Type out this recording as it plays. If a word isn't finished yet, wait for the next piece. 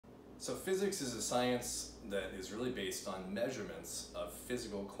So physics is a science that is really based on measurements of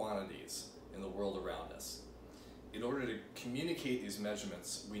physical quantities in the world around us. In order to communicate these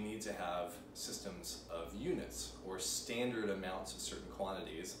measurements, we need to have systems of units or standard amounts of certain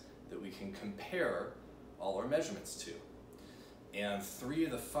quantities that we can compare all our measurements to. And three of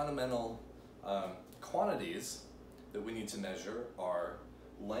the fundamental quantities that we need to measure are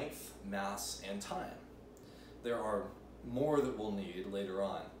length, mass, and time. There are more that we'll need later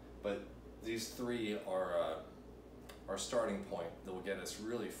on, but these three are our starting point that will get us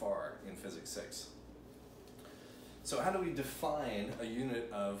really far in Physics 6. So how do we define a unit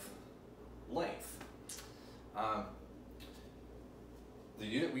of length? The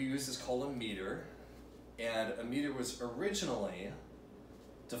unit we use is called a meter, and a meter was originally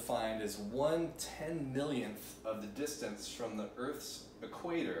defined as 1/10,000,000th of the distance from the Earth's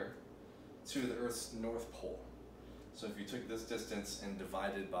equator to the Earth's North Pole. So if you took this distance and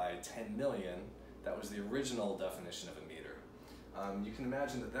divided by 10 million, that was the original definition of a meter. You can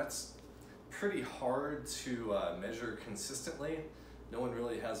imagine that that's pretty hard to measure consistently. No one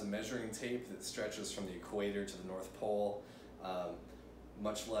really has a measuring tape that stretches from the equator to the North Pole,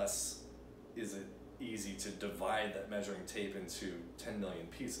 much less is it easy to divide that measuring tape into 10 million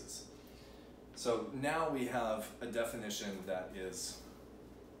pieces. So now we have a definition that is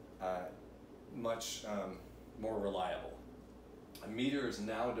much more reliable. A meter is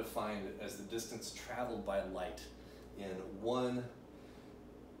now defined as the distance traveled by light in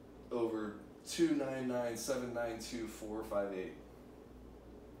 1/299,792,458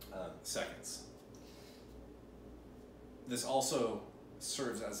 seconds. This also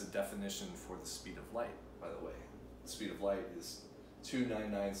serves as a definition for the speed of light, by the way. The speed of light is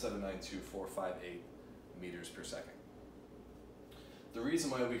 299,792,458 meters per second. The reason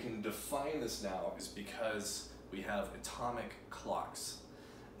why we can define this now is because we have atomic clocks.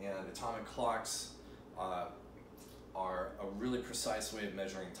 And atomic clocks are a really precise way of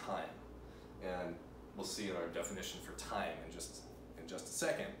measuring time. And we'll see in our definition for time in just a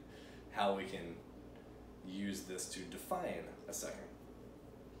second how we can use this to define a second.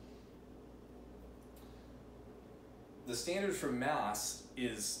 The standard for mass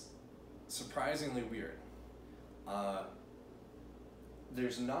is surprisingly weird.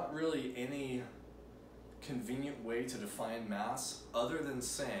 There's not really any convenient way to define mass other than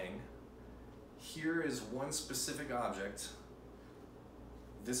saying, here is one specific object,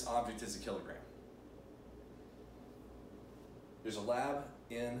 this object is a kilogram. There's a lab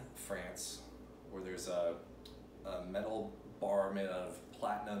in France where there's a metal bar made out of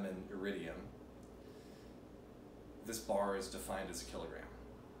platinum and iridium. This bar is defined as a kilogram.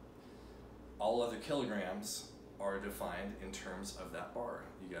 All other kilograms are defined in terms of that bar.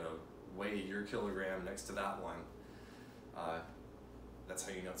 You gotta weigh your kilogram next to that one. That's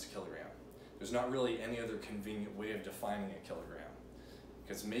how you know it's a kilogram. There's not really any other convenient way of defining a kilogram.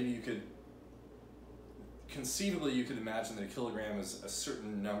 Because maybe conceivably you could imagine that a kilogram is a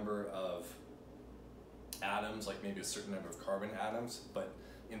certain number of atoms, like maybe a certain number of carbon atoms, but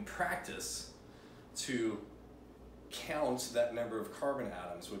in practice, to count that number of carbon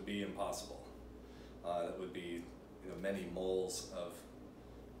atoms would be impossible. That would be many moles of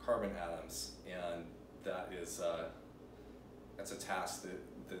carbon atoms, and that's a task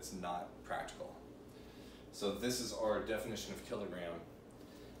that's not practical. So this is our definition of kilogram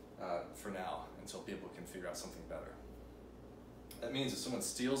for now, until people can figure out something better. That means if someone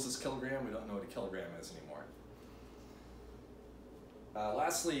steals this kilogram, we don't know what a kilogram is anymore.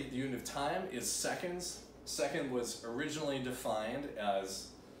 Lastly, the unit of time is seconds. Second was originally defined as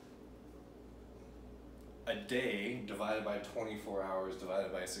a day divided by 24 hours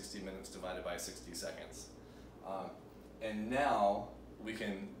divided by 60 minutes divided by 60 seconds. And now we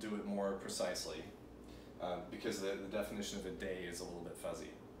can do it more precisely because the definition of a day is a little bit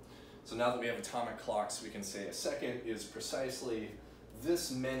fuzzy. So now that we have atomic clocks, we can say a second is precisely this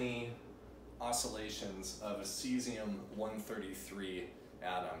many oscillations of a cesium-133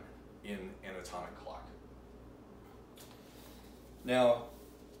 atom in an atomic clock. Now,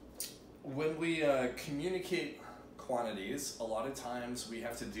 when we communicate quantities, a lot of times we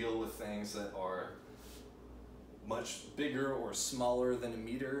have to deal with things that are much bigger or smaller than a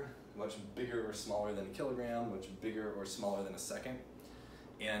meter, much bigger or smaller than a kilogram, much bigger or smaller than a second.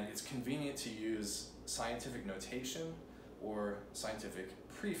 And it's convenient to use scientific notation or scientific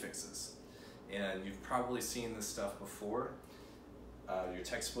prefixes. And you've probably seen this stuff before. Your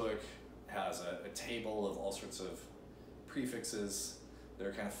textbook has a table of all sorts of prefixes.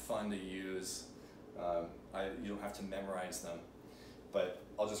 They're kind of fun to use. You don't have to memorize them, but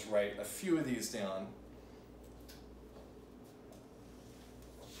I'll just write a few of these down.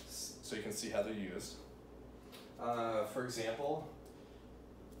 so you can see how they're used. For example,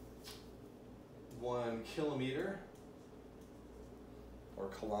 1 kilometer or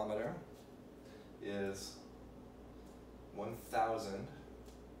kilometer is 1,000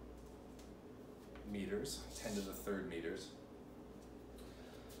 meters, 10 to the third meters.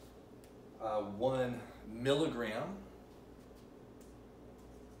 1 milligram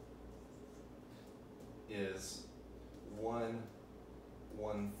is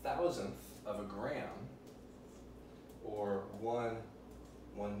 1/1000th of a gram, or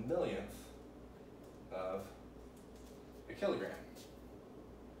 1/1,000,000th of a kilogram.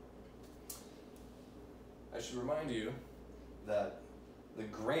 I should remind you that the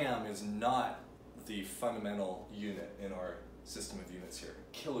gram is not the fundamental unit in our system of units here.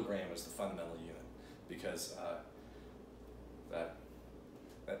 Kilogram is the fundamental unit, because that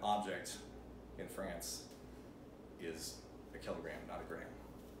object in France is a kilogram, not a gram.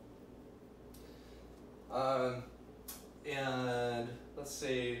 And let's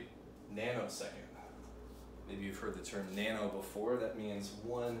say nanosecond. Maybe you've heard the term nano before. That means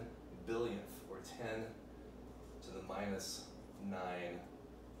 1/100000th, or 10 to the minus 9.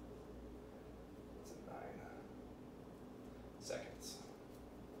 What's it, 9 seconds.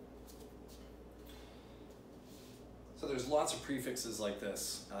 So there's lots of prefixes like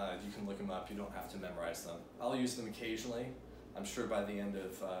this. You can look them up. You don't have to memorize them. I'll use them occasionally. I'm sure by the end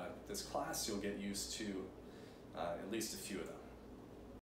of this class you'll get used to at least a few of them.